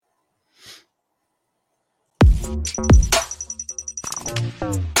From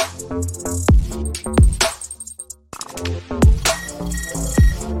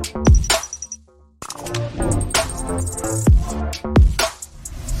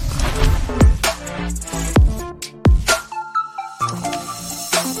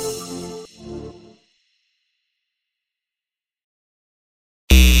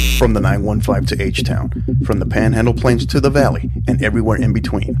the 915 to H-Town, from the Panhandle Plains to the Valley, and everywhere in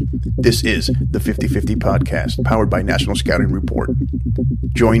between. This is the 50/50 Podcast, powered by National Scouting Report.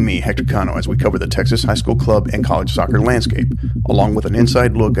 Join me, Hector Cano, as we cover the Texas high school club and college soccer landscape, along with an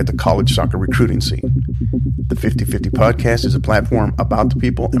inside look at the college soccer recruiting scene. The 50/50 Podcast is a platform about the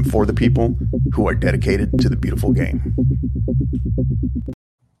people and for the people who are dedicated to the beautiful game.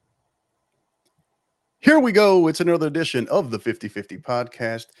 Here we go. It's another edition of the 50/50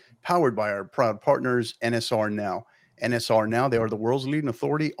 Podcast, powered by our proud partners, NSR Now. NSR Now, they are the world's leading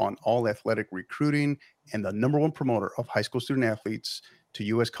authority on all athletic recruiting and the number one promoter of high school student athletes to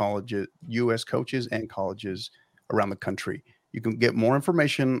U.S. colleges, U.S. coaches and colleges around the country. You can get more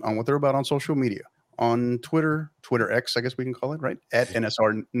information on what they're about on social media, on Twitter X, I guess we can call it, right? At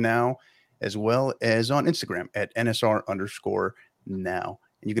NSR Now, as well as on Instagram at NSR_now.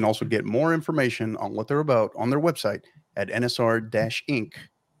 And you can also get more information on what they're about on their website at nsr-inc.com.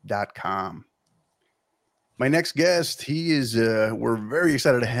 My next guest, he is, we're very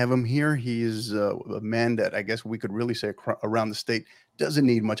excited to have him here. He is a man that I guess we could really say around the state doesn't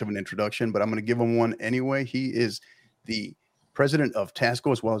need much of an introduction, but I'm going to give him one anyway. He is the president of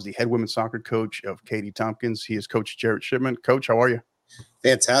TASCO, as well as the head women's soccer coach of Katy Tompkins. He is Coach Jarrett Shipman. Coach, how are you?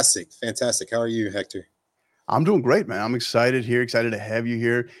 Fantastic. How are you, Hector? I'm doing great, man. I'm excited to have you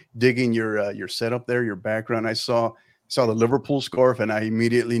here, digging your setup there, your background. I saw the Liverpool scarf, and I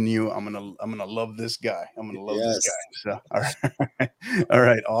immediately knew I'm gonna love this guy. This guy. So, all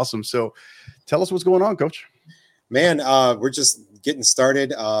right, awesome. So, tell us what's going on, Coach. Man, we're just getting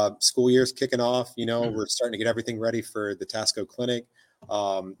started. School year's kicking off. We're starting to get everything ready for the TASCO clinic.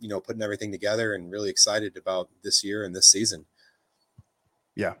 Putting everything together, and really excited about this year and this season.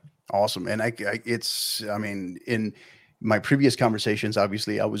 Yeah. Awesome. And in my previous conversations,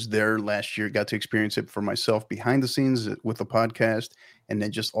 obviously I was there last year, got to experience it for myself behind the scenes with the podcast. And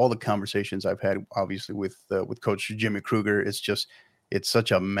then just all the conversations I've had, obviously with Coach Jimmy Kruger. It's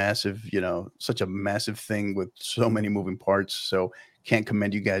such a massive thing with so many moving parts. So can't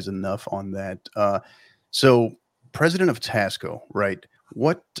commend you guys enough on that. So president of TASCO, right?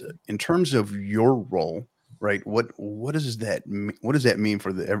 What, in terms of your role, right? What does that mean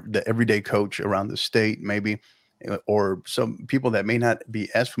for the everyday coach around the state, maybe, or some people that may not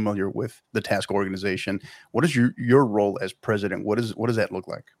be as familiar with the TASCO organization? What is your role as president? What does that look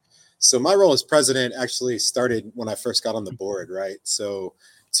like? So my role as president actually started when I first got on the board, right? So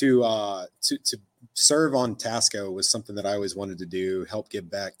to serve on TASCO was something that I always wanted to do, help give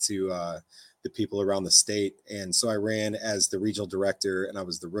back to the people around the state. And so I ran as the regional director, and I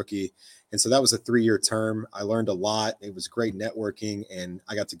was the rookie. And so that was a 3-year term. I learned a lot. It was great networking, and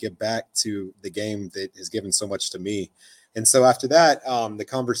I got to give back to the game that has given so much to me. And so after that, the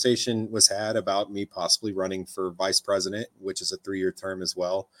conversation was had about me possibly running for vice president, which is a 3-year term as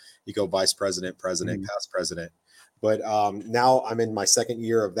well. You go vice president, president, past president. But now I'm in my second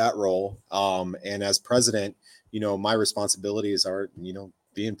year of that role. And as president, my responsibilities are,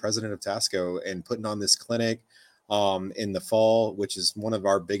 being president of TASCO and putting on this clinic in the fall, which is one of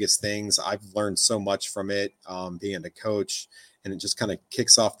our biggest things. I've learned so much from it, being a coach, and it just kind of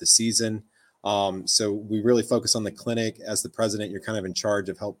kicks off the season. So we really focus on the clinic. As the president, you're kind of in charge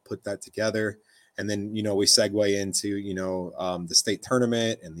of help put that together. And then, we segue into, the state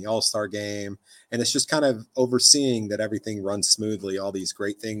tournament and the all-star game. And it's just kind of overseeing that everything runs smoothly, all these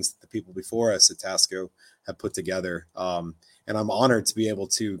great things that the people before us at TASCO have put together. And I'm honored to be able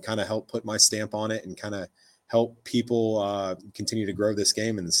to kind of help put my stamp on it and kind of help people continue to grow this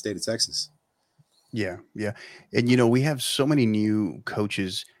game in the state of Texas. Yeah. Yeah. And, we have so many new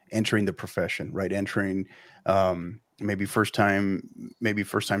coaches entering the profession, right? Entering maybe first time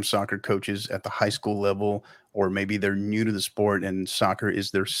soccer coaches at the high school level, or maybe they're new to the sport and soccer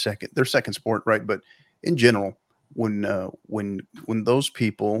is their second sport, right? But in general, when those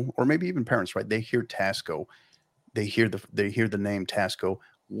people, or maybe even parents, right, they hear TASCO, they hear the name TASCO,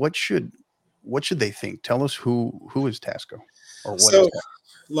 what should they think? Tell us who is TASCO, or what is TASCO?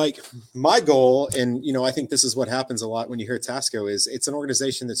 Like my goal, and I think this is what happens a lot when you hear TASCO, is it's an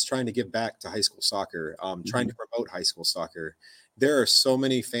organization that's trying to give back to high school soccer, trying to promote high school soccer. There are so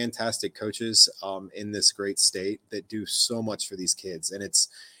many fantastic coaches in this great state that do so much for these kids, and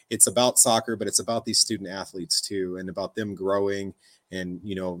it's about soccer, but it's about these student athletes too, and about them growing and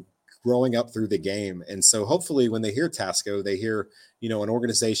growing up through the game. And so hopefully when they hear TASCO, they hear, an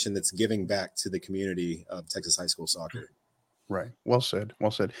organization that's giving back to the community of Texas high school soccer. Right. Well said.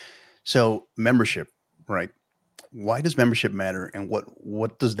 Well said. So membership, right? Why does membership matter, and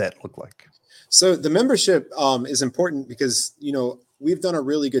what does that look like? So the membership is important because, we've done a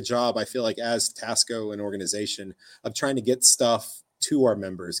really good job, I feel like, as TASCO, an organization, of trying to get stuff to our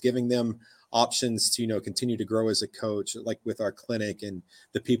members, giving them options to, continue to grow as a coach, like with our clinic and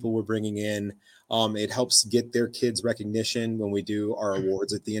the people we're bringing in. It helps get their kids recognition when we do our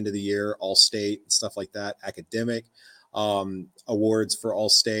awards at the end of the year, all state, stuff like that, academic awards for all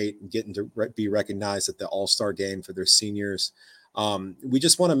state, getting to be recognized at the all-star game for their seniors. We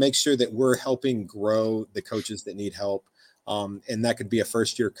just want to make sure that we're helping grow the coaches that need help. And that could be a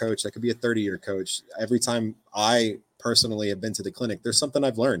first-year coach. That could be a 30-year coach. Every time I personally have been to the clinic, there's something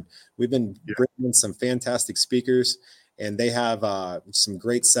I've learned. We've been bringing in some fantastic speakers, and they have some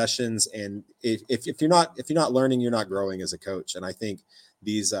great sessions. And if you're not learning, you're not growing as a coach. And I think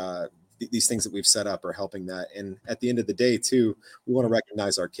these things that we've set up are helping that. And at the end of the day, too, we want to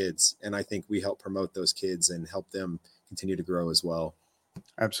recognize our kids. And I think we help promote those kids and help them continue to grow as well.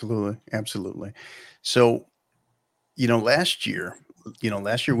 Absolutely. Absolutely. So, last year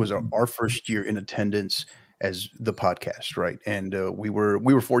was our first year in attendance as the podcast, right? And we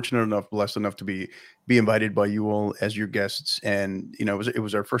were fortunate enough, blessed enough to be invited by you all as your guests. And, it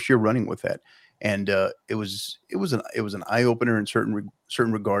was our first year running with that. And it was an eye opener in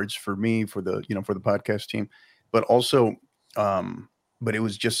certain regards for me, for the podcast team, but also, but it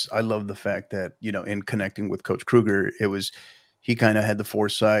was just, I love the fact that, in connecting with Coach Kruger, he kind of had the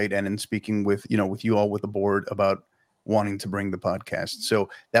foresight, and in speaking with you all, with the board, about wanting to bring the podcast. So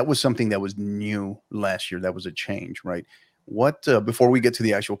that was something that was new last year. That was a change, right? What, before we get to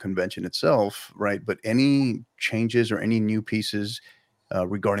the actual convention itself, right? But any changes or any new pieces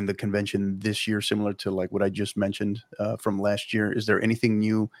regarding the convention this year, similar to like what I just mentioned from last year? Is there anything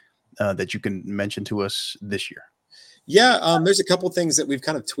new that you can mention to us this year? Yeah, there's a couple things that we've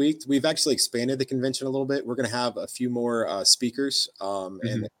kind of tweaked. We've actually expanded the convention a little bit. We're going to have a few more speakers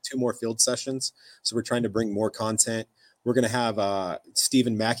and 2 more field sessions. So we're trying to bring more content. We're going to have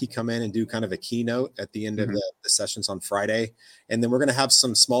Stephen Mackey come in and do kind of a keynote at the end of the sessions on Friday. And then we're going to have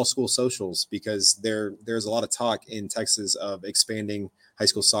some small school socials, because there's a lot of talk in Texas of expanding high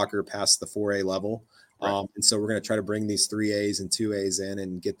school soccer past the 4A level. Right. And so we're going to try to bring these 3As and 2As in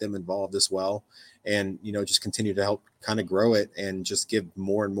and get them involved as well. And, just continue to help kind of grow it and just give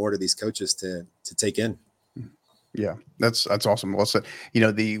more and more to these coaches to take in. Yeah, that's awesome. Well said.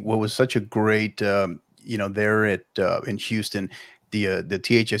 What was such a great, there at in Houston, the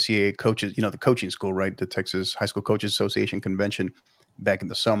THSCA coaches, the coaching school, right? The Texas High School Coaches Association convention back in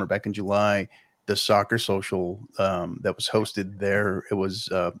the summer, back in July. The soccer social that was hosted there, it was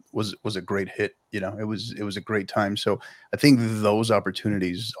a great hit. It was a great time. So I think those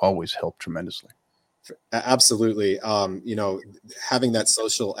opportunities always help tremendously. Absolutely. Having that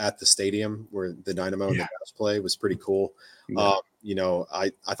social at the stadium where the Dynamo and the Dash play was pretty cool. I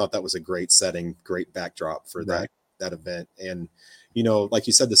thought that was a great setting, great backdrop for that event. And, like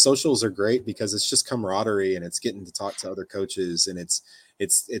you said, the socials are great because it's just camaraderie, and it's getting to talk to other coaches, and it's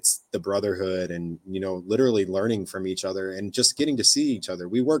the brotherhood, and, literally learning from each other and just getting to see each other.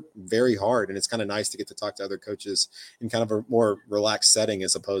 We work very hard, and it's kind of nice to get to talk to other coaches in kind of a more relaxed setting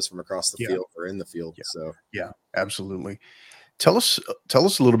as opposed from across the field or in the field. Yeah. So, yeah, absolutely. Tell us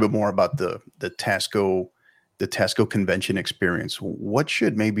a little bit more about the TASCO convention experience. What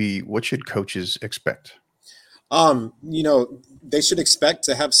should coaches expect? They should expect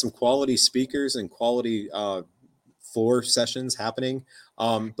to have some quality speakers and quality floor sessions happening.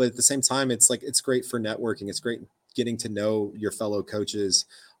 But at the same time, it's great for networking. It's great getting to know your fellow coaches.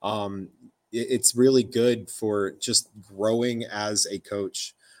 It's really good for just growing as a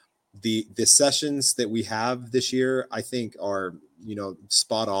coach. The sessions that we have this year, I think, are,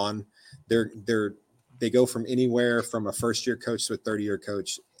 spot on. They go from anywhere from a first-year coach to a 30-year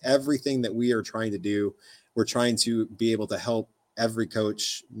coach. Everything that we are trying to do, we're trying to be able to help every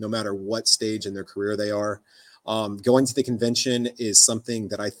coach, no matter what stage in their career they are. Going to the convention is something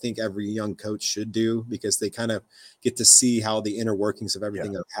that I think every young coach should do, because they kind of get to see how the inner workings of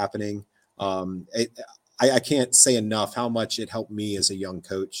everything are happening. I can't say enough how much it helped me as a young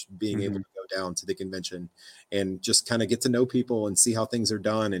coach, being able to go down to the convention and just kind of get to know people and see how things are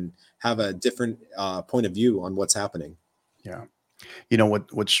done and have a different point of view on what's happening. Yeah.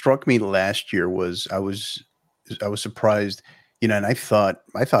 What struck me last year was I was surprised, and I thought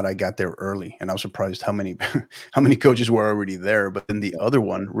I got there early, and I was surprised how many coaches were already there. But then the other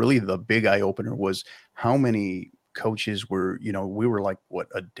one, really the big eye opener, was how many coaches were, we were like, what,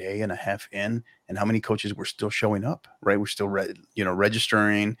 a day and a half in, and how many coaches were still showing up, right? We're still,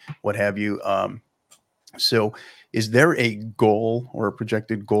 registering, what have you. So is there a goal or a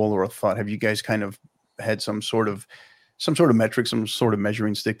projected goal or a thought? Have you guys kind of had some sort of metric, some sort of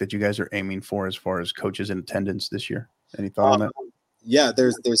measuring stick that you guys are aiming for as far as coaches in attendance this year? Any thought on that? Yeah,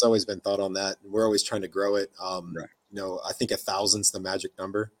 there's always been thought on that. We're always trying to grow it. Right. I think 1,000's the magic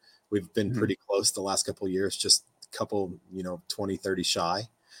number. We've been pretty close the last couple of years, just a couple, 20, 30 shy.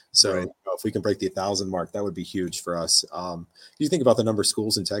 So Right. if we can break the 1,000 mark, that would be huge for us. You think about the number of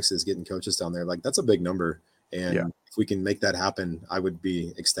schools in Texas getting coaches down there, like that's a big number. And if we can make that happen, I would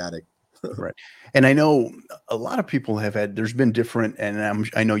be ecstatic. Right. And I know a lot of people there's been different, and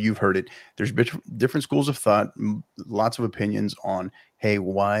I know you've heard it. There's been different schools of thought, lots of opinions on, hey,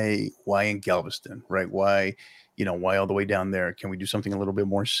 why in Galveston, right? Why all the way down there? Can we do something a little bit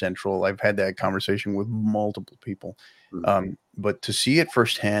more central? I've had that conversation with multiple people. But to see it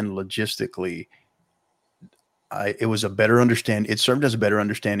firsthand logistically, it was a better understanding. It served as a better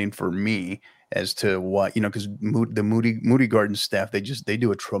understanding for me as to what, because the Moody Gardens staff, they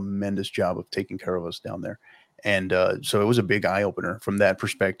do a tremendous job of taking care of us down there. And so it was a big eye opener from that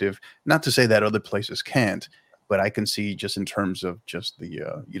perspective. Not to say that other places can't, but I can see just in terms of just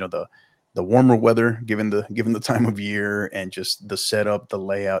the warmer weather, given the time of year, and just the setup, the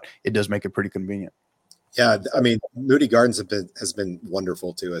layout, it does make it pretty convenient. Yeah, I mean, Moody Gardens has been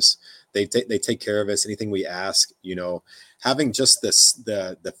wonderful to us. They take care of us. Anything we ask, having just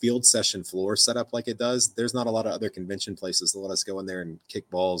the field session floor set up like it does. There's not a lot of other convention places that let us go in there and kick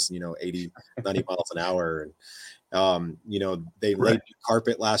balls, 80, 90 miles an hour. And they laid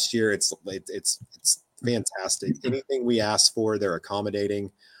carpet last year. It's fantastic. Anything we ask for, they're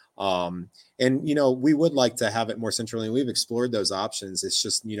accommodating. And we would like to have it more centrally, and we've explored those options. It's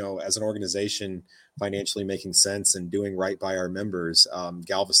just, as an organization, financially making sense and doing right by our members.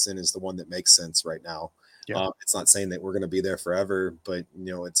 Galveston is the one that makes sense right now. It's not saying that we're going to be there forever, but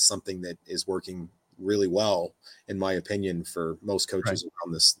it's something that is working really well, in my opinion, for most coaches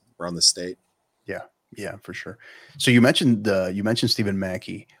around the state. Yeah, for sure. So you mentioned Stephen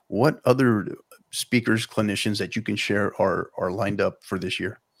Mackey. What other speakers, clinicians that you can share are lined up for this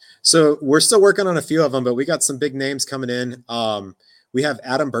year? So we're still working on a few of them, but we got some big names coming in. We have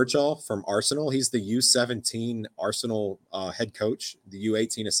Adam Birchall from Arsenal. He's the U17 Arsenal head coach, the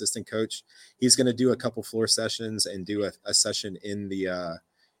U18 assistant coach. He's going to do a couple floor sessions and do a session in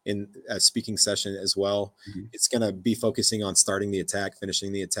a speaking session as well. It's going to be focusing on starting the attack,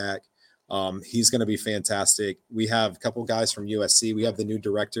 finishing the attack. He's going to be fantastic. We have a couple guys from USC. We have the new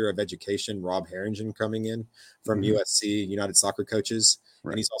director of education, Rob Harringen, coming in from USC, United Soccer Coaches.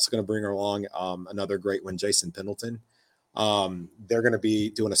 And he's also going to bring along another great one, Jason Pendleton. They're going to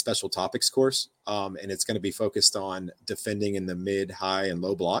be doing a special topics course, and it's going to be focused on defending in the mid, high, and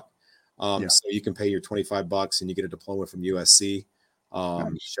low block. So you can pay your $25 and you get a diploma from USC,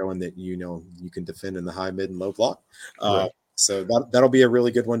 showing that you can defend in the high, mid, and low block. So that'll be a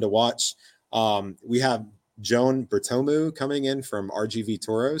really good one to watch. We have Joan Bertomu coming in from RGV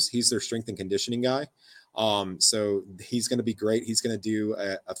Toros. He's their strength and conditioning guy. So he's going to be great. He's going to do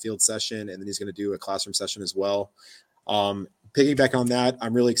a field session, and then he's going to do a classroom session as well. Piggyback on that,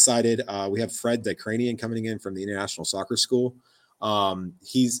 I'm really excited. We have Fred Dekranian coming in from the International Soccer School.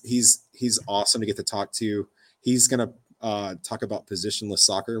 He's awesome to get to talk to. He's going to talk about positionless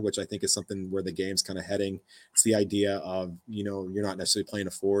soccer, which I think is something where the game's kind of heading. It's the idea of, you're not necessarily playing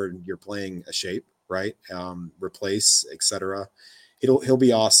a forward, you're playing a shape, right? Replace, etc. He'll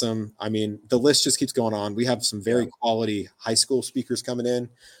be awesome. I mean, the list just keeps going on. We have some very quality high school speakers coming in.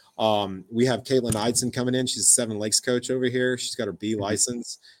 We have Caitlin Eidson coming in. She's a Seven Lakes coach over here. She's got her B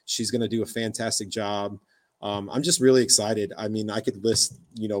license. She's going to do a fantastic job. I'm just really excited. I mean, I could list,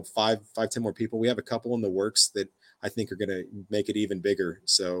 5-10 more people. We have a couple in the works that I think are going to make it even bigger.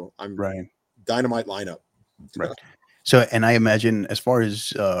 So I'm dynamite lineup. Right. So, and I imagine as far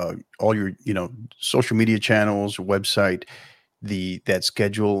as all your, social media channels, website, that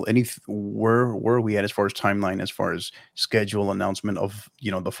schedule, where are we at as far as timeline, as far as schedule announcement of,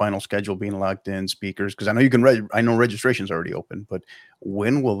 the final schedule being locked in, speakers? Because I know I know registration's already open, but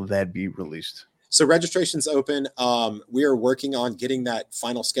when will that be released? So registration's open. We are working on getting that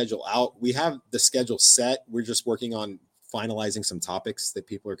final schedule out. We have the schedule set. We're just working on finalizing some topics that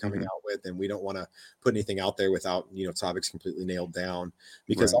people are coming out with, and we don't want to put anything out there without topics completely nailed down,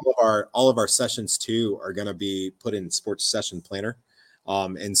 because all of our sessions too are going to be put in sports session planner,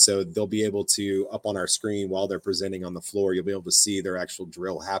 and so they'll be able to, up on our screen while they're presenting on the floor, you'll be able to see their actual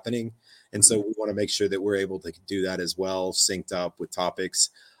drill happening. And so we want to make sure that we're able to do that as well, synced up with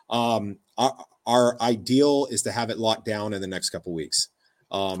topics. Our ideal is to have it locked down in the next couple weeks,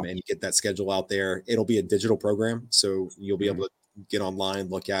 and get that schedule out there. It'll be a digital program, so you'll be able to get online,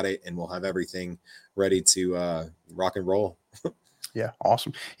 look at it, and we'll have everything ready to rock and roll. Yeah,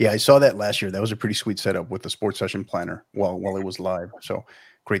 awesome. Yeah, I saw that last year. That was a pretty sweet setup with the sports session planner while it was live. So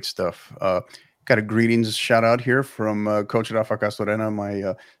great stuff. Got a greetings shout out here from Coach Rafa Castorena,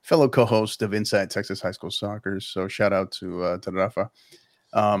 my fellow co-host of Inside Texas High School Soccer. So shout out to Rafa.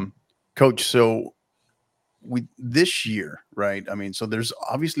 Coach, so this year, right? I mean, so there's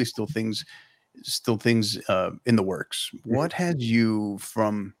obviously still things in the works. What has you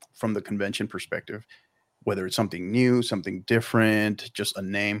from the convention perspective, whether it's something new, something different, just a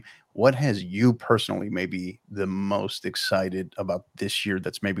name, what has you personally maybe the most excited about this year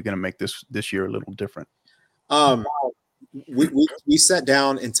that's maybe going to make this year a little different? We sat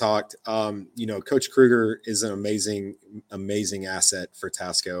down and talked. Coach Kruger is an amazing asset for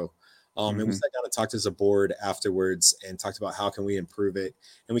TASCO. And we sat down and talked as a board afterwards and talked about how can we improve it.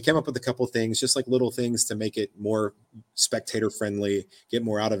 And we came up with a couple of things, just like little things to make it more spectator friendly, get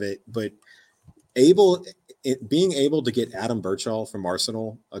more out of it. But being able to get Adam Birchall from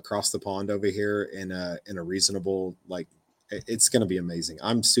Arsenal across the pond over here in a reasonable, it's going to be amazing.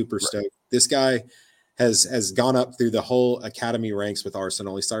 I'm super stoked. This guy has gone up through the whole academy ranks with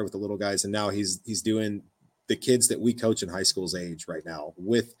Arsenal. He started with the little guys, and now he's doing the kids that we coach in high school's age right now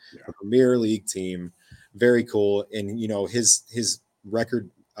with a Premier League team. Very cool. And, his record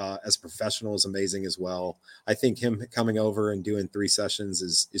as a professional is amazing as well. I think him coming over and doing 3 sessions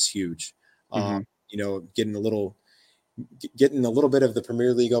is huge. Getting a little bit of the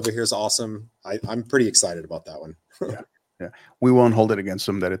Premier League over here is awesome. I'm pretty excited about that one. Yeah. We won't hold it against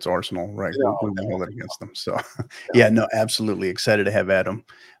them that it's Arsenal, right? We won't hold it against them. So absolutely excited to have Adam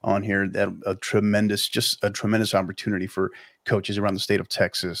on here. That a tremendous opportunity for coaches around the state of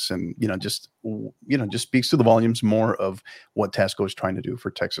Texas. And, just speaks to the volumes more of what TASCO is trying to do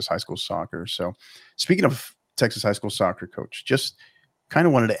for Texas high school soccer. So speaking of Texas high school soccer, Coach, just kind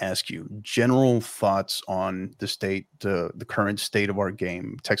of wanted to ask you general thoughts on the state, the current state of our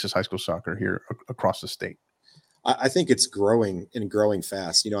game, Texas high school soccer here across the state. I think it's growing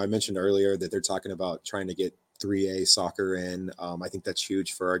fast. I mentioned earlier that they're talking about trying to get 3A soccer in. I think that's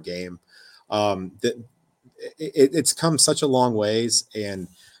huge for our game. It's come such a long ways, and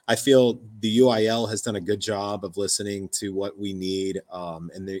I feel the UIL has done a good job of listening to what we need,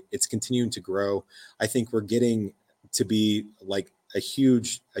 and it's continuing to grow. I think we're getting to be like a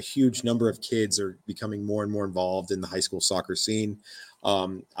huge number of kids are becoming more and more involved in the high school soccer scene.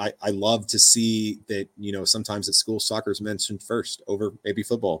 I love to see that, sometimes at school soccer is mentioned first over maybe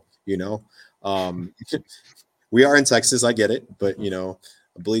football, we are in Texas. I get it, but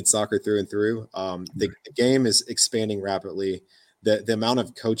bleed soccer through and through. The game is expanding rapidly. The amount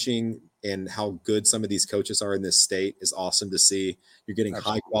of coaching and how good some of these coaches are in this state is awesome to see. You're getting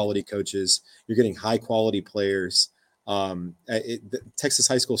high quality coaches. You're getting high quality players. Texas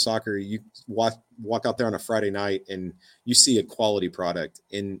high school soccer, you walk out there on a Friday night and you see a quality product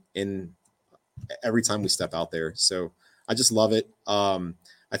in every time we step out there. So I just love it.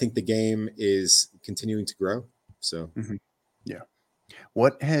 I think the game is continuing to grow. So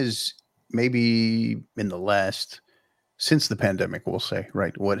what has maybe in since the pandemic, we'll say,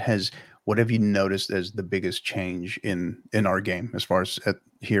 right? What have you noticed as the biggest change in our game as far as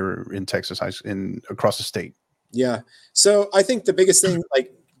here in Texas across the state? Yeah. So I think the biggest thing,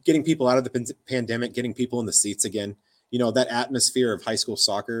 like getting people out of the pandemic, getting people in the seats again, that atmosphere of high school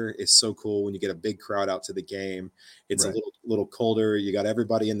soccer is so cool when you get a big crowd out to the game. It's a little colder. You got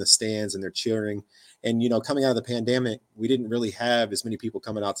everybody in the stands and they're cheering. And, coming out of the pandemic, we didn't really have as many people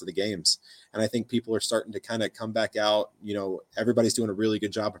coming out to the games. And I think people are starting to kind of come back out. Everybody's doing a really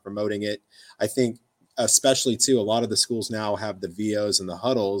good job of promoting it. I think especially too, a lot of the schools now have the VOs and the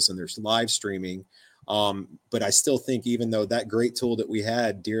huddles and there's live streaming. But I still think even though that great tool that we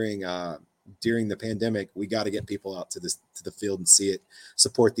had during the pandemic, we got to get people out to the field and see it,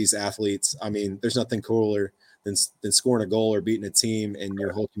 support these athletes. I mean, there's nothing cooler than scoring a goal or beating a team and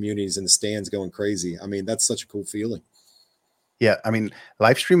your whole community's in the stands going crazy. I mean, that's such a cool feeling. Yeah. I mean,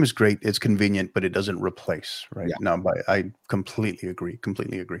 live stream is great. It's convenient, but it doesn't replace, right? Yeah. No, but I completely agree.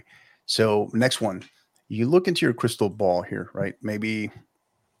 So next one, you look into your crystal ball here, right? Maybe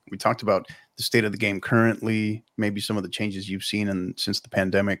we talked about the state of the game currently, maybe some of the changes you've seen since the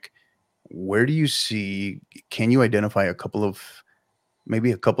pandemic. Where do you see, can you identify a couple of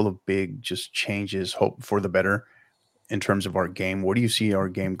big just changes, hope for the better in terms of our game? Where do you see our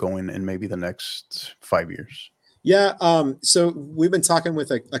game going in maybe the next 5 years? Yeah. So we've been talking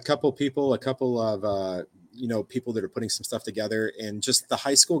with a couple people, a couple of, people that are putting some stuff together, and just the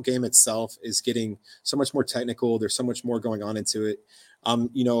high school game itself is getting so much more technical. There's so much more going on into it.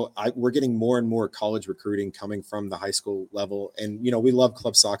 We're getting more and more college recruiting coming from the high school level, and we love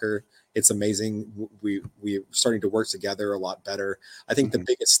club soccer. It's amazing. We're starting to work together a lot better. I think the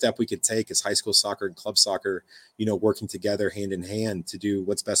biggest step we could take is high school soccer and club soccer, working together hand in hand to do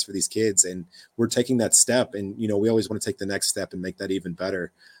what's best for these kids. And we're taking that step, and we always want to take the next step and make that even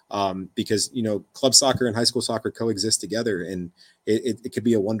better. Because club soccer and high school soccer coexist together, and it could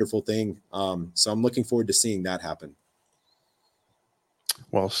be a wonderful thing. So I'm looking forward to seeing that happen.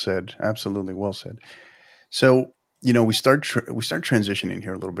 Well said. Absolutely well said. So, we start transitioning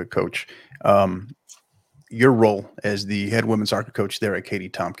here a little bit, Coach. Your role as the head women's soccer coach there at Katy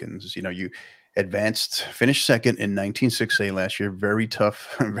Tompkins, you finished second in 19-6A last year. Very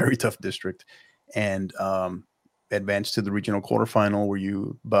tough, very tough district, and advanced to the regional quarterfinal where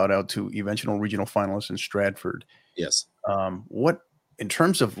you bowed out to eventual regional finalists in Stratford. Yes. What, in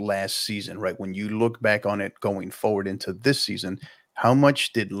terms of last season, right, when you look back on it going forward into this season, how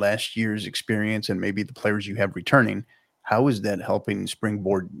much did last year's experience and maybe the players you have returning, how is that helping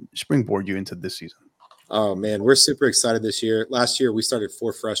springboard you into this season? Oh man, we're super excited this year. Last year we started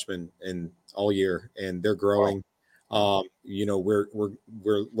 4 freshmen in all year, and they're growing. Wow.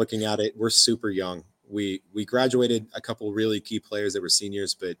 We're looking at it. We're super young. We graduated a couple really key players that were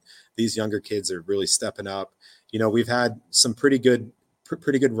seniors, but these younger kids are really stepping up. We've had some pretty good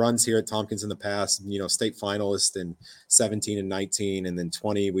runs here at Tompkins in the past, state finalists in 17 and 19, and then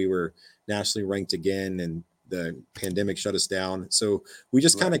 20, we were nationally ranked again, and the pandemic shut us down. So we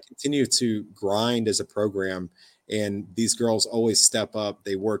just kind of continue to grind as a program, and these girls always step up.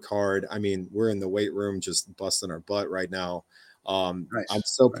 They work hard. I mean, we're in the weight room just busting our butt right now. Nice. I'm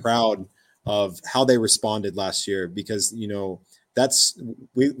so proud of how they responded last year, because,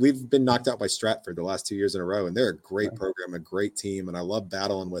 we've been knocked out by Stratford the last 2 years in a row, and they're a great program, a great team, and I love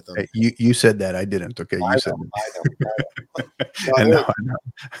battling with them. Hey, you said that. I didn't. Okay, you said that. I know.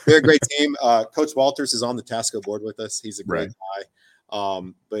 They're a great team. Coach Walters is on the TASCO board with us. He's a great guy.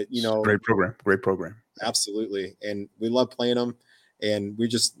 But great program. Absolutely, and we love playing them. And we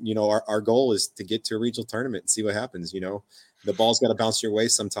just, our goal is to get to a regional tournament and see what happens. The ball's got to bounce your way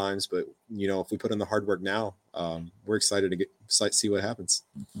sometimes, but if we put in the hard work now, we're excited to see what happens.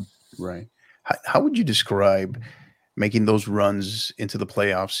 Right. How would you describe making those runs into the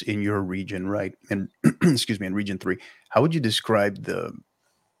playoffs in your region, right? And excuse me, in Region 3, how would you describe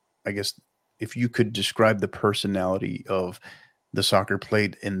if you could describe the personality of the soccer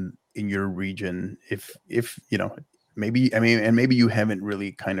played in your region, if maybe you haven't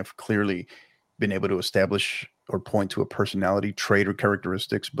really kind of clearly been able to establish or point to a personality trait or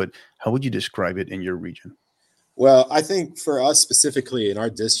characteristics, but how would you describe it in your region? Well, I think for us specifically in our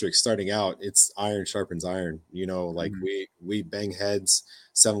district, starting out, it's iron sharpens iron. Like we bang heads.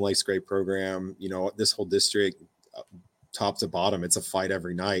 Seven Lakes, great program. This whole district, top to bottom, it's a fight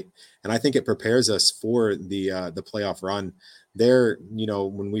every night, and I think it prepares us for the playoff run. There,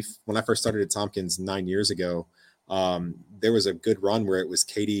 when I first started at Tompkins 9 years ago, there was a good run where it was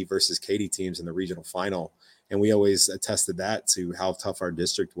Katy versus Katy teams in the regional final, and we always attested that to how tough our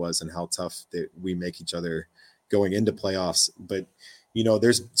district was and how tough that we make each other going into playoffs. But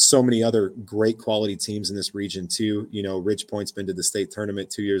there's so many other great quality teams in this region too. Ridge Point's been to the state tournament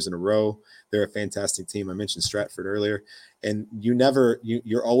 2 years in a row. They're a fantastic team. I mentioned Stratford earlier, and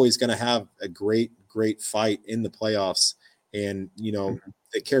you're always going to have a great fight in the playoffs. And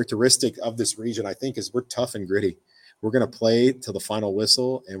the characteristic of this region, I think, is we're tough and gritty. We're going to play till the final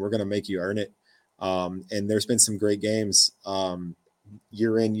whistle, and we're going to make you earn it. And there's been some great games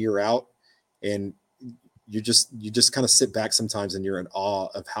year in, year out, and you just kind of sit back sometimes and you're in awe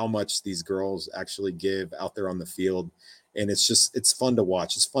of how much these girls actually give out there on the field. And it's fun to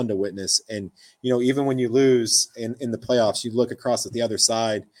watch. It's fun to witness. And, even when you lose in the playoffs, you look across at the other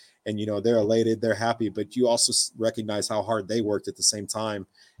side and, they're elated, they're happy, but you also recognize how hard they worked at the same time.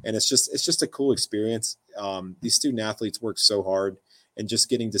 And it's just a cool experience. These student athletes work so hard, and just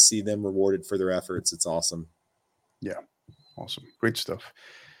getting to see them rewarded for their efforts, it's awesome. Yeah. Awesome. Great stuff.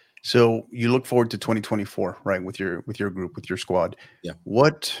 So you look forward to 2024, right? With your group, with your squad. Yeah.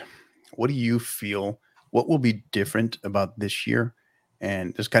 What do you feel? What will be different about this year?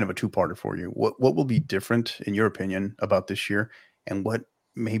 And there's kind of a two-parter for you. What will be different in your opinion about this year? And what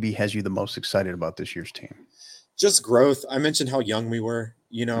maybe has you the most excited about this year's team? Just growth. I mentioned how young we were.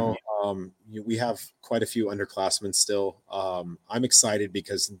 We have quite a few underclassmen still. I'm excited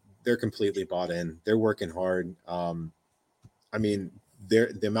because they're completely bought in. They're working hard.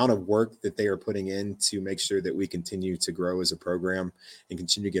 the amount of work that they are putting in to make sure that we continue to grow as a program and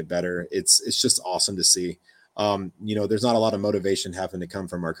continue to get better. It's just awesome to see. There's not a lot of motivation having to come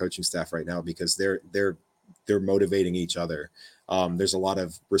from our coaching staff right now because they're motivating each other. There's a lot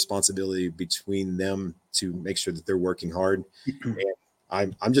of responsibility between them to make sure that they're working hard.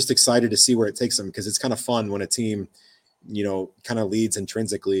 And I'm just excited to see where it takes them, because it's kind of fun when a team, kind of leads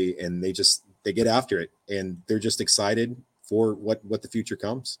intrinsically and they get after it and they're just excited for what the future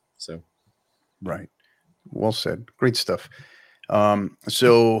comes. So. Right. Well said. Great stuff.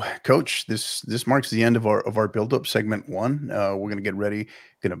 So Coach, this marks the end of our build up segment 1. We're going to get ready.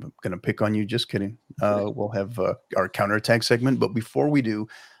 Gonna pick on you. Just kidding. We'll have our counterattack segment. But before we do,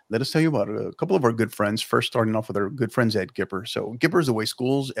 let us tell you about a couple of our good friends. First, starting off with our good friends at Gipper. So Gipper is the way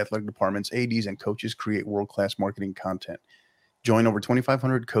schools, athletic departments, ADs, and coaches create world-class marketing content. Join over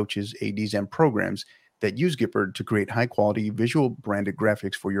 2,500 coaches, ADs, and programs that use Gipper to create high-quality visual branded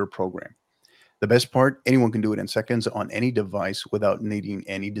graphics for your program. The best part, anyone can do it in seconds on any device without needing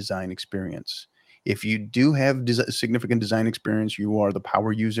any design experience. If you do have significant design experience, you are the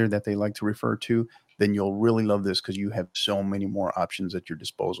power user that they like to refer to, then you'll really love this because you have so many more options at your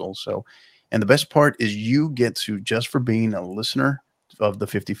disposal. So, and the best part is you get to, just for being a listener of the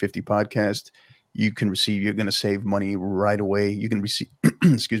 50/50 podcast, you're going to save money right away. You can receive,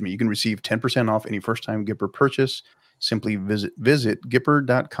 you can receive 10% off any first-time Gipper purchase. Simply visit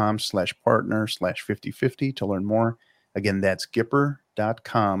gipper.com/partner/5050 to learn more. Again, that's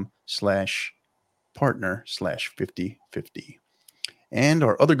gipper.com/partner/5050. And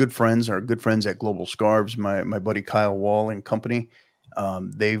our other good friends are good friends at Global Scarves, my buddy Kyle Wall and company.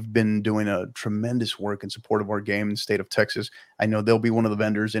 They've been doing a tremendous work in support of our game in the state of Texas. I know they'll be one of the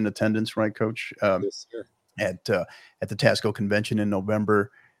vendors in attendance, right, Coach? Yes, sir. At the TASCO Convention in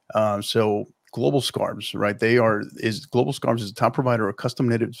November. So Global Scarves, right? Global Scarves is a top provider of custom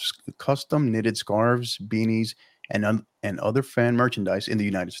knitted scarves, beanies, and other fan merchandise in the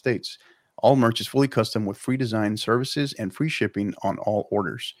United States. All merch is fully custom with free design services and free shipping on all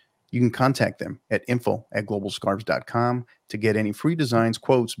orders. You can contact them at info@globalscarves.com to get any free designs,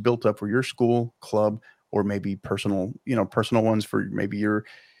 quotes built up for your school, club, or maybe personal ones for maybe your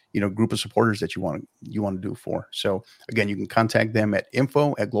group of supporters that you want to do for. So again, you can contact them at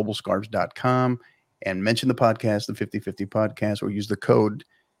info@globalscarves.com and mention the podcast, the 50/50 podcast, or use the code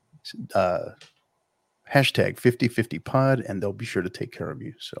hashtag 50/50pod, and they'll be sure to take care of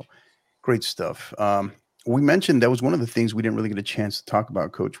you. So great stuff. We mentioned that was one of the things we didn't really get a chance to talk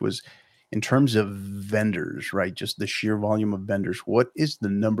about, Coach, was in terms of vendors, right? Just the sheer volume of vendors. What is the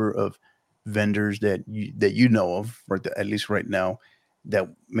number of vendors that you know of, or at least right now, that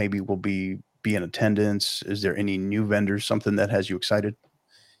maybe will be in attendance? Is there any new vendors, something that has you excited?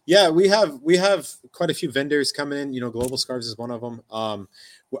 Yeah, we have quite a few vendors coming in. Global Scarves is one of them. I'm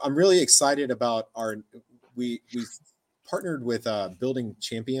really excited about we partnered with Building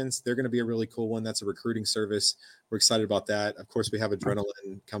Champions. They're going to be a really cool one. That's a recruiting service. We're excited about that. Of course, we have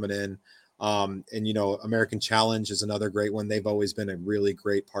Adrenaline coming in. And American Challenge is another great one. They've always been a really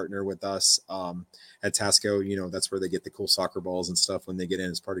great partner with us at TASCO. That's where they get the cool soccer balls and stuff when they get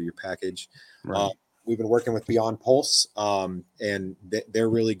in as part of your package. Right. We've been working with Beyond Pulse, and they're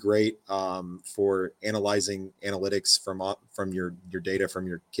really great for analyzing analytics from your data from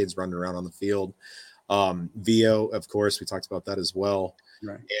your kids running around on the field. VO, of course, we talked about that as well.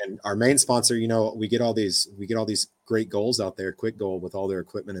 Right. And our main sponsor, we get all these great goals out there, Quick Goal with all their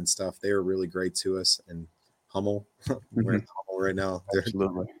equipment and stuff. They are really great to us. And Hummel, we're in Hummel right now.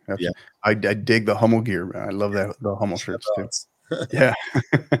 Absolutely. Yeah. I dig the Hummel gear. I love the Hummel shirts too. Yeah.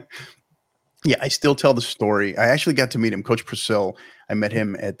 Yeah, I still tell the story. I actually got to meet him, Coach Purcell. I met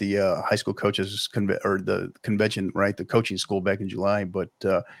him at the high school coaches the convention, right? The coaching school back in July. But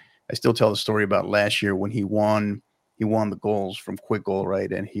I still tell the story about last year when he won the goals from Quick Goal,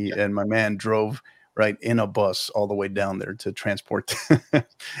 right? And and my man drove right in a bus all the way down there to transport.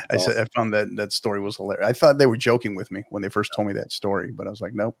 I found that story was hilarious. I thought they were joking with me when they first told me that story, but I was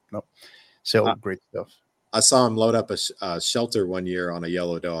like, nope. So great stuff. I saw him load up a shelter one year on a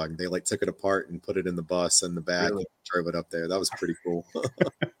yellow dog. They took it apart and put it in the bus in the back and drove it up there. That was pretty cool.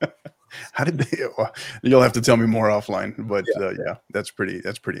 How did they? You'll have to tell me more offline, but yeah, that's pretty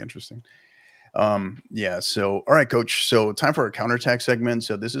interesting. So all right, Coach. So time for our counterattack segment.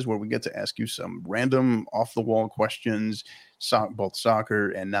 So this is where we get to ask you some random off the wall questions, both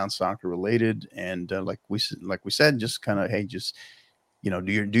soccer and non-soccer related. And like we said, just kind of, hey, just do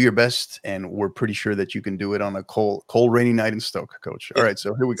your best, and we're pretty sure that you can do it on a cold rainy night in Stoke, Coach. All right,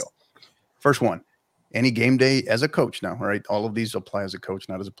 so here we go. First one. Any game day as a coach now, all right? All of these apply as a coach,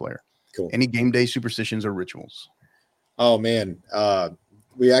 not as a player. Cool. Any game day superstitions or rituals? Oh man,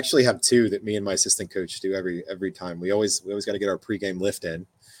 we actually have two that me and my assistant coach do every time. We always got to get our pregame lift in,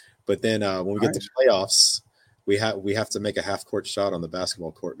 but then when we get to playoffs, we have to make a half court shot on the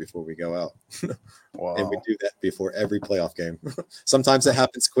basketball court before we go out. Wow. And we do that before every playoff game. Sometimes it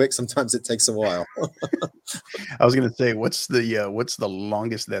happens quick, sometimes it takes a while. I was gonna say, what's the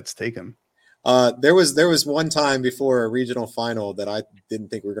longest that's taken? There was one time before a regional final that I didn't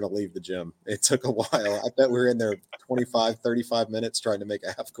think we were going to leave the gym. It took a while. I bet we were in there 25, 35 minutes trying to make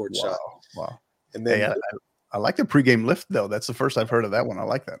a half court shot. Wow. And then hey, I like the pregame lift though. That's the first I've heard of that one. I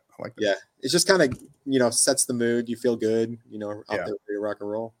like that. Yeah. It's just kind of, sets the mood. You feel good, out there for your rock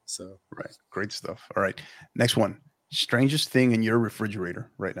and roll. So, right. Great stuff. All right. Next one. Strangest thing in your refrigerator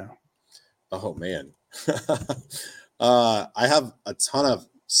right now. Oh man. I have a ton of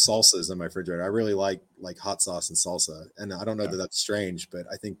salsas in my refrigerator. I really like hot sauce and salsa. And I don't know that that's strange, but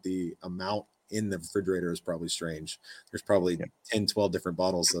I think the amount in the refrigerator is probably strange. There's probably 10, 12 different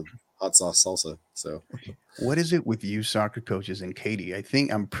bottles of hot sauce salsa. So what is it with you soccer coaches and Katy?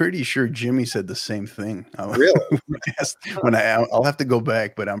 I'm pretty sure Jimmy said the same thing. Really? I'll have to go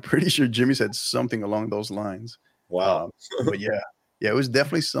back, but I'm pretty sure Jimmy said something along those lines. Wow. But yeah, it was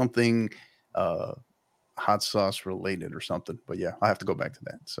definitely something hot sauce related or something. But yeah, I'll have to go back to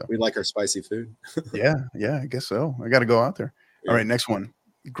that. So we like our spicy food. yeah, I guess so. I got to go out there. Yeah. All right, next one.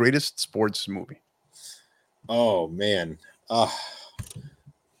 Greatest sports movie. Oh man.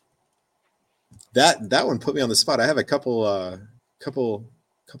 That one put me on the spot. I have a couple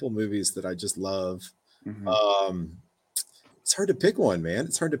movies that I just love. Mm-hmm. It's hard to pick one, man.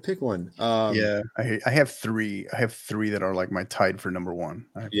 It's hard to pick one. I have three. I have three that are like my tied for number one.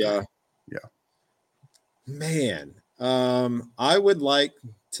 Yeah. Man, I would like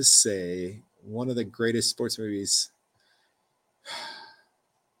to say one of the greatest sports movies.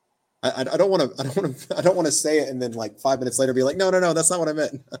 I don't want to say it and then like 5 minutes later be like, no, that's not what I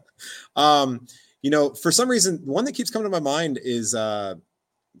meant. For some reason, one that keeps coming to my mind is,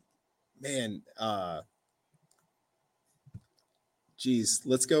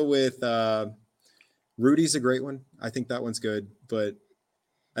 let's go with Rudy's a great one. I think that one's good, but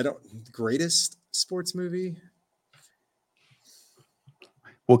greatest sports movie.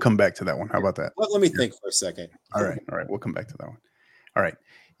 We'll come back to that one. How about that? Let me think for a second. All right. We'll come back to that one. All right.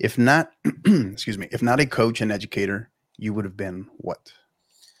 If not, if not a coach and educator, you would have been what?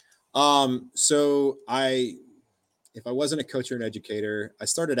 So if I wasn't a coach or an educator, I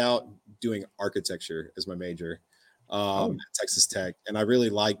started out doing architecture as my major at Texas Tech. And I really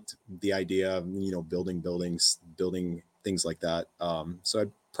liked the idea of, building buildings, building things like that. So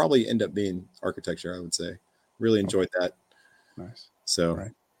I'd probably end up being architecture, I would say. Really enjoyed that. Nice. So,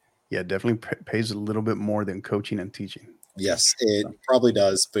 right. Yeah, definitely pays a little bit more than coaching and teaching. Yes, it probably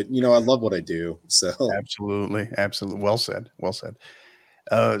does. But, I love what I do. So absolutely. Well said.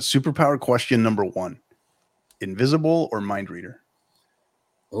 Superpower question number one. Invisible or mind reader?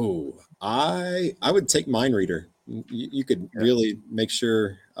 Oh, I would take mind reader. You could really make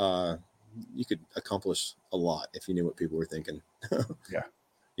sure you could accomplish a lot if you knew what people were thinking. Yeah.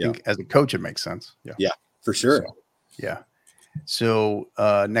 I think as a coach, it makes sense. Yeah, for sure. So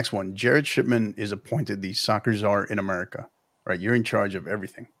next one, Jarrett Shipman is appointed the soccer czar in America, right? You're in charge of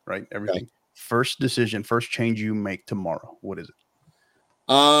everything, right? Everything. Okay. First change you make tomorrow. What is it?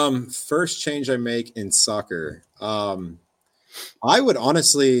 First change I make in soccer. I would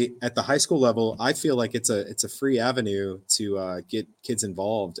honestly, at the high school level, I feel like it's a free avenue to get kids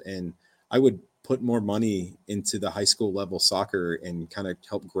involved, and I would put more money into the high school level soccer and kind of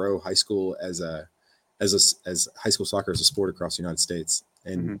help grow high school as high school soccer as a sport across the United States,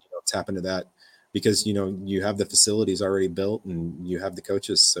 and tap into that because you have the facilities already built and you have the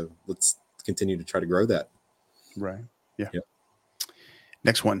coaches, so let's continue to try to grow that. Right. Yeah. Yep.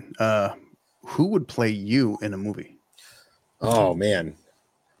 Next one. Who would play you in a movie? Oh man,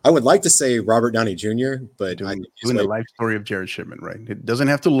 I would like to say Robert Downey Jr., but doing the life story of Jarrett Shipman, right? It doesn't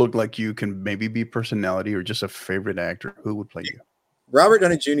have to look like you. Can maybe be personality or just a favorite actor. Who would play you? Robert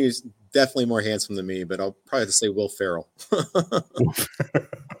Downey Jr. is definitely more handsome than me, but I'll probably have to say Will Ferrell.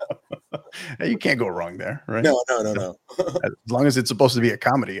 You can't go wrong there, right? No. As long as it's supposed to be a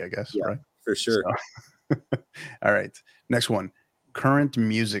comedy, I guess, right? For sure. So. All right. Next one. Current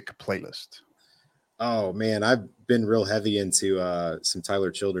music playlist. Oh man, I've been real heavy into some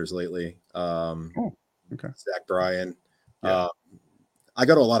Tyler Childers lately. Zach Bryan. Yeah. I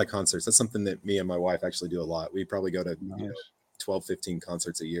go to a lot of concerts. That's something that me and my wife actually do a lot. We probably go to 12, 15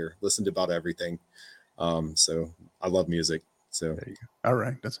 concerts a year, listen to about everything. So I love music. So there you go. All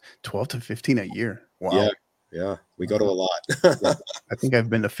right. That's 12 to 15 a year. Wow. Yeah. We go to a lot. I think I've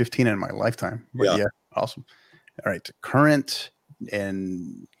been to 15 in my lifetime. But yeah, awesome. All right, current,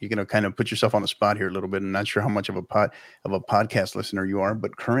 and you're going to kind of put yourself on the spot here a little bit. I'm not sure how much of a podcast listener you are,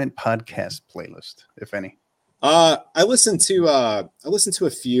 but current podcast playlist, if any. I listen to a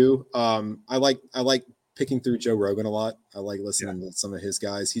few. I like picking through Joe Rogan a lot. I like listening to some of his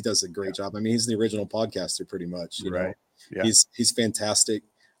guys. He does a great job. I mean, he's the original podcaster pretty much, you know. Yeah. He's fantastic.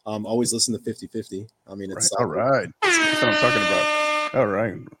 Always listen to 50/50. I mean, it's all right. That's what I'm talking about. All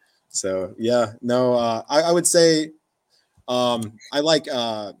right. So yeah, no, I would say I like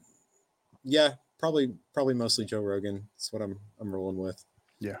probably mostly Joe Rogan. That's what I'm rolling with.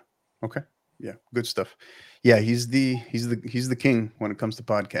 Yeah. Okay. Yeah, good stuff. Yeah, he's the king when it comes to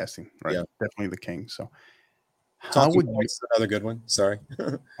podcasting, right? Yeah. Definitely the king. So Talking Points is another good one. Sorry.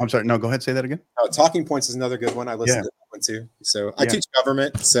 I'm sorry. No, go ahead. Say that again. Talking Points is another good one. I listen to that one too. So I teach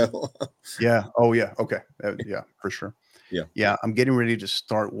government. So yeah. Oh yeah. Okay. Yeah, for sure. Yeah. Yeah. I'm getting ready to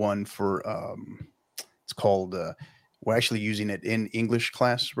start one for it's called we're actually using it in English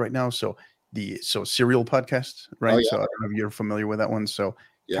class right now. So serial podcast, right? Oh, yeah. So I don't know if you're familiar with that one. So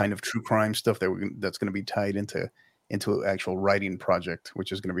kind of true crime stuff that's going to be tied into an actual writing project,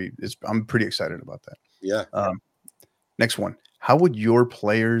 which is going to be, I'm pretty excited about that. Yeah. Next one. How would your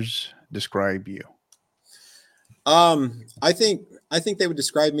players describe you? I think they would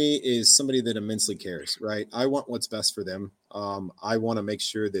describe me as somebody that immensely cares, right? I want what's best for them. I want to make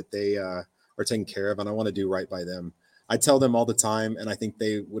sure that they are taken care of, and I want to do right by them. I tell them all the time, and I think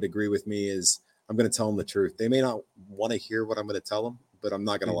they would agree with me, is I'm going to tell them the truth. They may not want to hear what I'm going to tell them, but I'm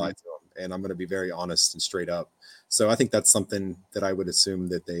not going to lie to them, and I'm going to be very honest and straight up. So I think that's something that I would assume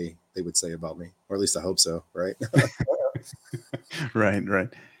that they would say about me, or at least I hope so. Right. Right.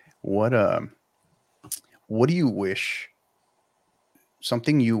 What do you wish?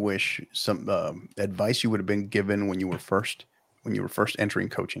 Something you wish, some advice you would have been given when you were first entering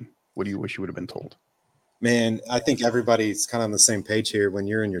coaching. What do you wish you would have been told? Man, I think everybody's kind of on the same page here. When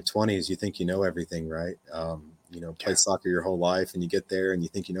you're in your 20s, you think you know everything, right? Play soccer your whole life, and you get there and you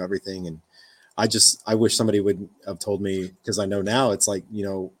think you know everything. And I wish somebody would have told me, because I know now it's like,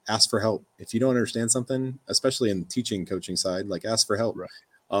 ask for help. If you don't understand something, especially in the teaching coaching side, like ask for help. Right.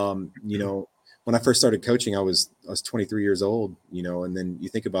 When I first started coaching, I was 23 years old, and then you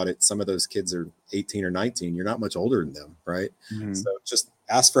think about it, some of those kids are 18 or 19. You're not much older than them, right? Mm-hmm. So just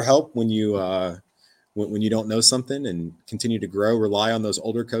ask for help when you don't know something, and continue to grow. Rely on those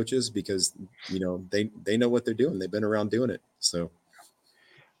older coaches, because they know what they're doing. They've been around doing it. So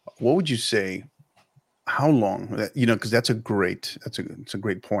what would you say? How long? Because it's a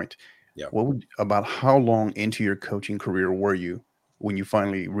great point. Yeah. About how long into your coaching career were you when you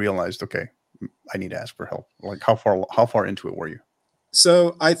finally realized, okay, I need to ask for help? Like how far into it were you?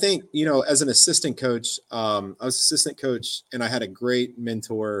 So I think, as an assistant coach, I was assistant coach, and I had a great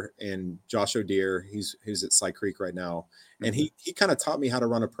mentor in Josh O'Deer. He's at Cy Creek right now. And he kind of taught me how to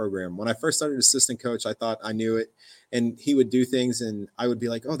run a program. When I first started assistant coach, I thought I knew it, and he would do things and I would be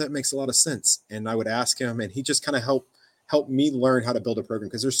like, oh, that makes a lot of sense. And I would ask him, and he just kind of helped me learn how to build a program,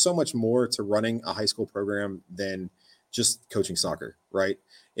 because there's so much more to running a high school program than just coaching soccer, right?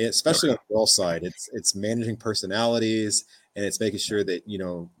 Especially on the girls side, it's managing personalities, and it's making sure that,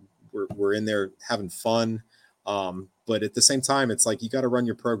 we're in there having fun. But at the same time, it's like, you got to run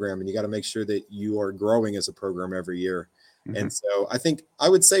your program, and you got to make sure that you are growing as a program every year. Mm-hmm. And so I think I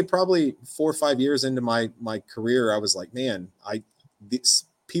would say probably 4 or 5 years into my career, I was like, man, these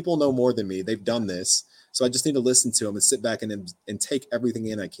people know more than me. They've done this. So I just need to listen to them and sit back and take everything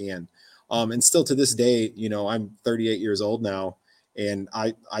in I can. And still to this day, I'm 38 years old now, and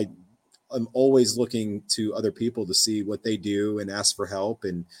I'm always looking to other people to see what they do and ask for help.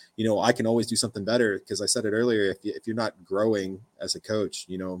 And, I can always do something better, because I said it earlier, if you're not growing as a coach,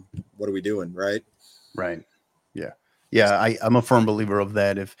 what are we doing? Right. Right. Yeah. Yeah. I'm a firm believer of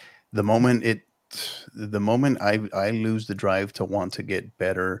that. If the moment I lose the drive to want to get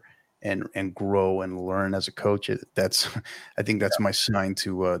better and grow and learn as a coach, I think that's my sign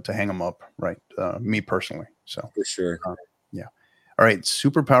to hang them up. Right. Me personally. So for sure. Yeah. All right.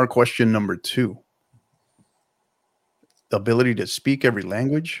 Superpower question number 2. The ability to speak every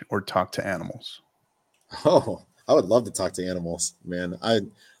language or talk to animals. Oh, I would love to talk to animals, man. I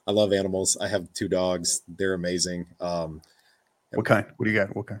love animals. I have 2 dogs. They're amazing. What kind? What do you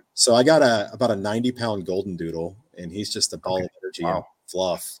got? What kind? So I got about a 90-pound golden doodle, and he's just a ball of energy and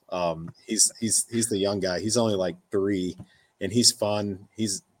fluff. He's the young guy. He's only like 3, and he's fun.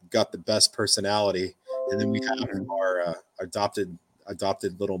 He's got the best personality. And then we have our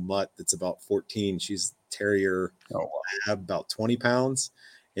adopted little mutt that's about 14. She's terrier, about 20 pounds.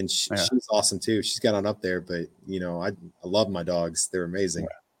 And she's awesome too. She's got on up there, but I love my dogs. They're amazing. Yeah.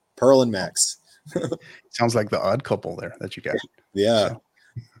 Pearl and Max. Sounds like the odd couple there that you got. Yeah.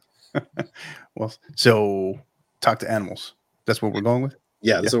 So. Well, so talk to animals. That's what we're going with?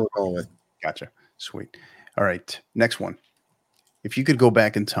 Yeah, that's what we're going with. Gotcha. Sweet. All right. Next one. If you could go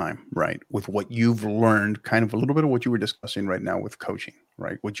back in time, right, with what you've learned, kind of a little bit of what you were discussing right now with coaching,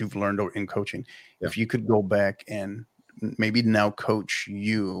 right, what you've learned in coaching, if you could go back and maybe now coach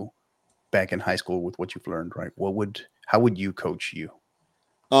you back in high school with what you've learned, right, how would you coach you?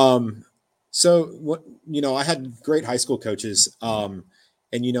 So what, I had great high school coaches. And,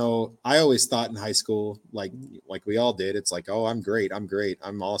 I always thought in high school, like we all did, it's like, oh, I'm great.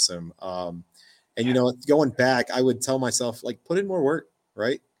 I'm awesome. And, going back, I would tell myself, like, put in more work,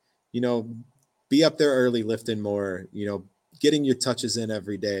 right? Be up there early, lifting more, getting your touches in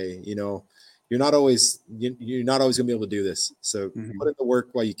every day. You're not always going to be able to do this. So put in the work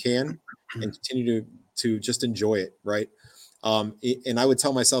while you can and continue to just enjoy it. Right. And I would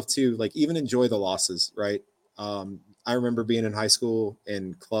tell myself too, like, even enjoy the losses. Right. I remember being in high school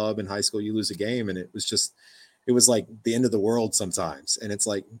and club in high school, you lose a game and it was like the end of the world sometimes. And it's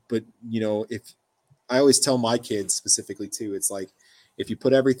like, but if I always tell my kids specifically too, it's like, if you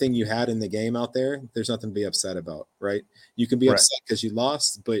put everything you had in the game out there, there's nothing to be upset about, right? You can be upset because you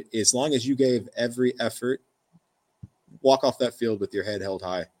lost, but as long as you gave every effort, walk off that field with your head held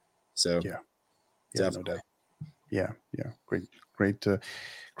high. So yeah, definitely. No doubt. Yeah.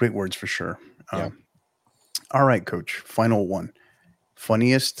 Great words for sure. All right, Coach. Final one.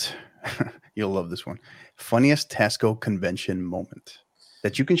 Funniest, you'll love this one. Funniest TASCO convention moment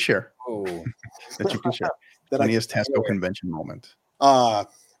that you can share. Oh, that you can share. Funniest TASCO convention moment. I'm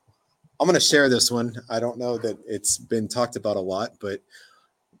going to share this one. I don't know that it's been talked about a lot, but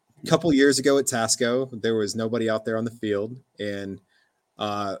a couple years ago at TASCO, there was nobody out there on the field, and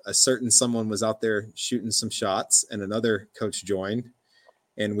a certain someone was out there shooting some shots, and another coach joined,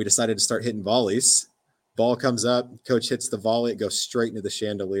 and we decided to start hitting volleys. Ball comes up, coach hits the volley, it goes straight into the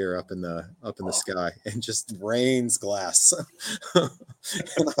chandelier up in the sky and just rains glass. And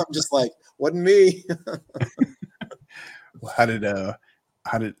I'm just like, wasn't me. How did the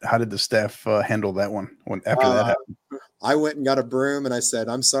staff handle that one after that happened? I went and got a broom and I said,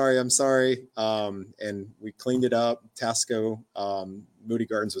 I'm sorry. And we cleaned it up. TASCO, Moody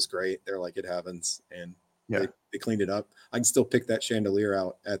Gardens was great. They're like, it happens. And they cleaned it up. I can still pick that chandelier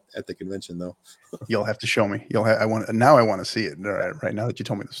out at the convention though. You'll have to show me. I want to see it right now that you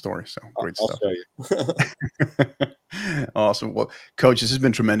told me the story. So great stuff. I'll show you. Awesome. Well, Coach, this has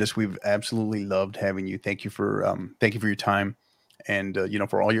been tremendous. We've absolutely loved having you. Thank you for your time. And,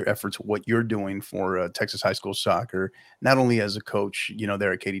 for all your efforts, what you're doing for Texas high school soccer, not only as a coach,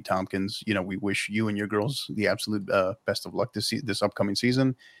 there at Katy Tompkins, we wish you and your girls the absolute best of luck this upcoming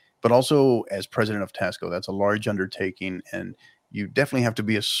season, but also as president of TASCO. That's a large undertaking, and you definitely have to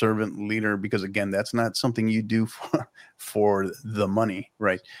be a servant leader because, again, that's not something you do for the money,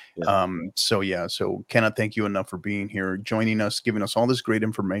 right? Yeah. So cannot thank you enough for being here, joining us, giving us all this great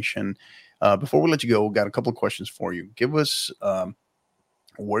information. Before we let you go, got a couple of questions for you. Give us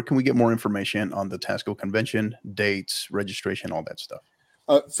where can we get more information on the TASCO convention, dates, registration, all that stuff?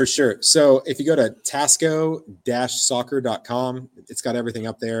 For sure. So if you go to tasco-soccer.com, it's got everything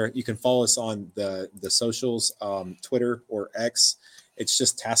up there. You can follow us on the socials, Twitter or X. It's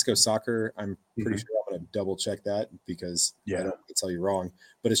just TASCO Soccer. I'm pretty sure I'm going to double check that because I don't want to tell you wrong.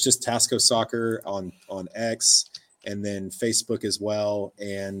 But it's just TASCO Soccer on X, and then Facebook as well.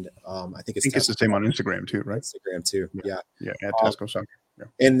 And I think it's the same on Instagram too, right? Instagram too. Yeah. At TASCO Soccer. Yeah.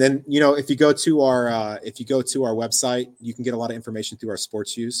 And then, if you go to our website, you can get a lot of information through our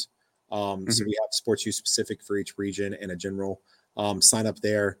sports use. So we have sports use specific for each region and a general sign up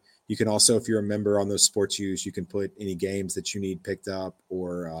there. You can also, if you're a member on those sports use, you can put any games that you need picked up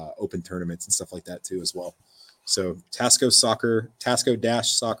or open tournaments and stuff like that too as well. So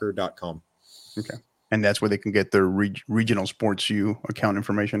tasco-soccer.com. Okay. And that's where they can get their regional sports U account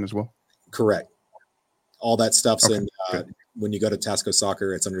information as well. Correct. All that stuff's in when you go to TASCO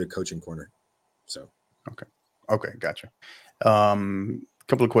Soccer, it's under the coaching corner. So okay, gotcha.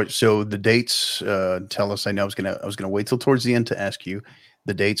 Couple of questions. So the dates, tell us. I know I was gonna wait till towards the end to ask you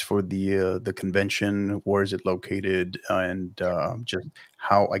the dates for the convention. Where is it located, and just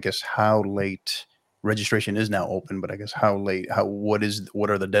how late registration is now open, but I guess what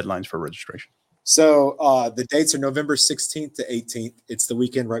are the deadlines for registration? So the dates are November 16th to 18th. It's the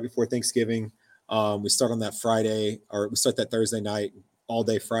weekend right before Thanksgiving. We start on that Friday, or we start that Thursday night, all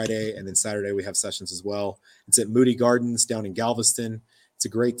day Friday, and then Saturday we have sessions as well. It's at Moody Gardens down in Galveston. It's a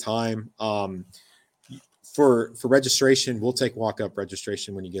great time. For registration, we'll take walk-up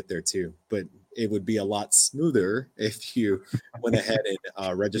registration when you get there too. But it would be a lot smoother if you went ahead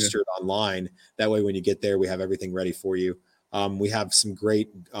and registered online. That way, when you get there, we have everything ready for you. We have some great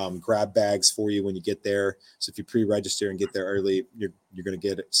grab bags for you when you get there. So if you pre-register and get there early, you're going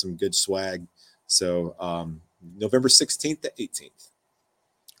to get some good swag. So November 16th to 18th.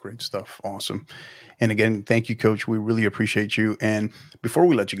 Great stuff. Awesome. And again, thank you, Coach. We really appreciate you. And before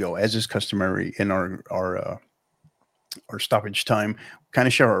we let you go, as is customary in our stoppage time, kind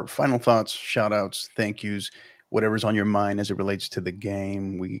of share our final thoughts, shout outs, thank yous, whatever's on your mind as it relates to the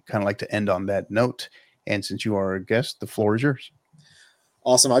game. We kind of like to end on that note. And since you are a guest, the floor is yours.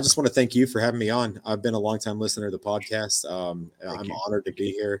 Awesome. I just want to thank you for having me on. I've been a longtime listener to the podcast. I'm honored to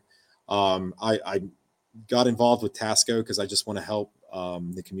be here. I got involved with TASCO because I just want to help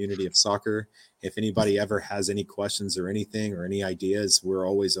the community of soccer. If anybody ever has any questions or anything or any ideas, we're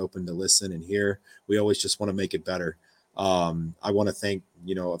always open to listen and hear. We always just want to make it better. I want to thank,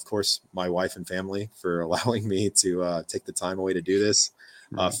 of course, my wife and family for allowing me to take the time away to do this.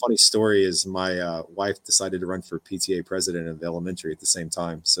 Funny story is my wife decided to run for PTA president of elementary at the same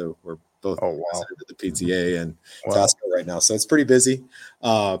time. So we're both president of the PTA and TASCO right now. So it's pretty busy,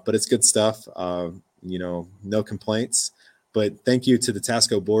 but it's good stuff. No complaints. But thank you to the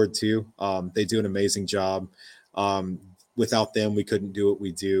TASCO board too. They do an amazing job. Without them, we couldn't do what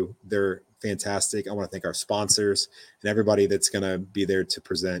we do. They're fantastic. I want to thank our sponsors and everybody that's going to be there to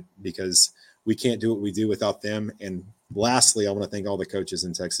present, because we can't do what we do without them. And lastly, I want to thank all the coaches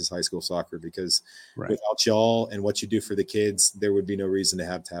in Texas high school soccer, because without y'all and what you do for the kids, there would be no reason to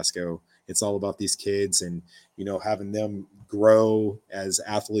have TASCO. It's all about these kids and, having them grow as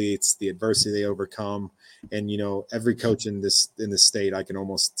athletes, the adversity they overcome. And, every coach in this state, I can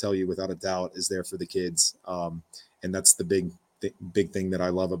almost tell you without a doubt, is there for the kids. And that's the big thing that I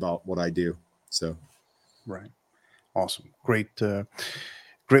love about what I do. So. Right. Awesome. Great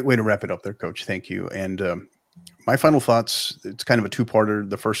way to wrap it up there, Coach. Thank you. And my final thoughts, it's kind of a two-parter.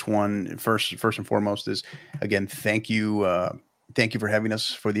 The first and foremost is, again, thank you. Thank you for having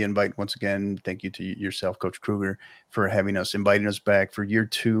us, for the invite once again. Thank you to yourself, Coach Kruger, for inviting us back for year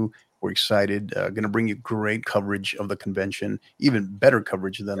 2. We're excited. Going to bring you great coverage of the convention, even better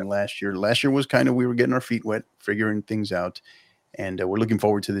coverage than last year. Last year was we were getting our feet wet, figuring things out. And we're looking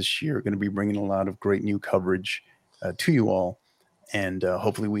forward to this year. Going to be bringing a lot of great new coverage to you all. And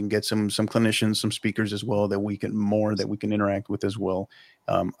hopefully we can get some clinicians, some speakers as well that we can interact with as well.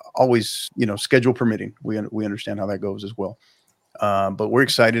 Always, schedule permitting. We understand how that goes as well. But we're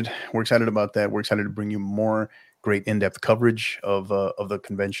excited. We're excited about that. We're excited to bring you more great in-depth coverage of the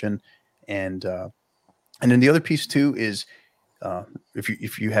convention. And then the other piece too is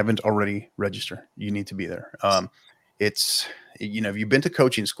if you haven't already registered, you need to be there. It's, if you've been to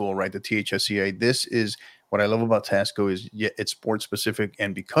coaching school, right? The THSCA, this is what I love about TASCO is it's sports specific.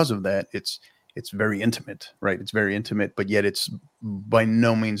 And because of that, it's very intimate, right? It's very intimate, but yet it's by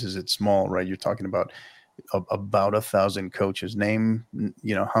no means is it small, right? You're talking about 1,000 coaches. Name,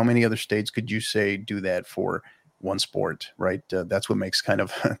 how many other states could you say do that for one sport, right? That's what makes kind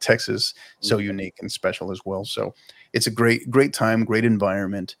of Texas so unique and special as well. So it's a great time, great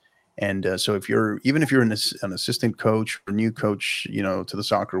environment. And so if you're an assistant coach or new coach, to the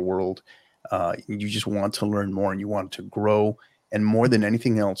soccer world, you just want to learn more and you want to grow, and more than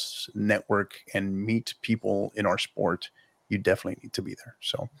anything else, network and meet people in our sport, you definitely need to be there.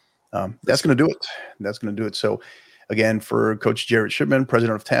 So that's going to do it. That's going to do it. So again, for Coach Jarrett Shipman,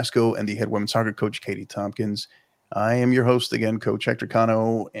 president of TASCO, and the head women's soccer coach, Katy Tompkins, I am your host again, Coach Hector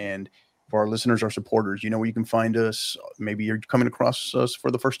Cano. And for our listeners, our supporters, where you can find us. Maybe you're coming across us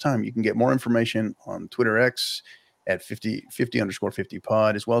for the first time. You can get more information on Twitter X at 50_50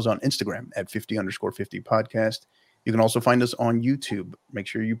 pod, as well as on Instagram at 50_50 podcast. You can also find us on YouTube. Make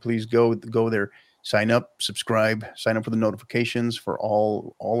sure you please go there, sign up, subscribe, sign up for the notifications for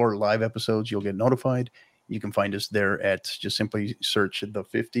all our live episodes. You'll get notified. You can find us there at just simply search the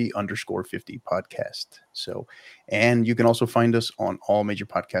 50_50 podcast. So, and you can also find us on all major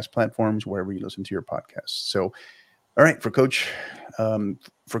podcast platforms, wherever you listen to your podcasts. So, all right, for Coach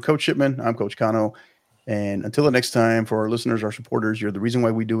Shipman, I'm Coach Cano. And until the next time, for our listeners, our supporters, you're the reason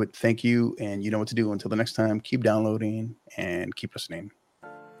why we do it. Thank you. And you know what to do. Until the next time, keep downloading and keep listening.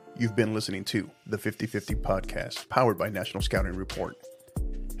 You've been listening to the 50/50 podcast, powered by National Scouting Report.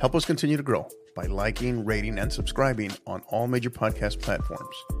 Help us continue to grow by liking, rating, and subscribing on all major podcast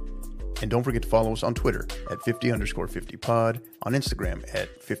platforms. And don't forget to follow us on Twitter at 50_50 pod, on Instagram at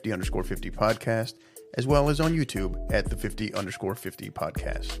 50_50 podcast, as well as on YouTube at the 50_50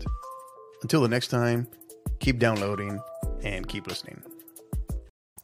 podcast. Until the next time, keep downloading and keep listening.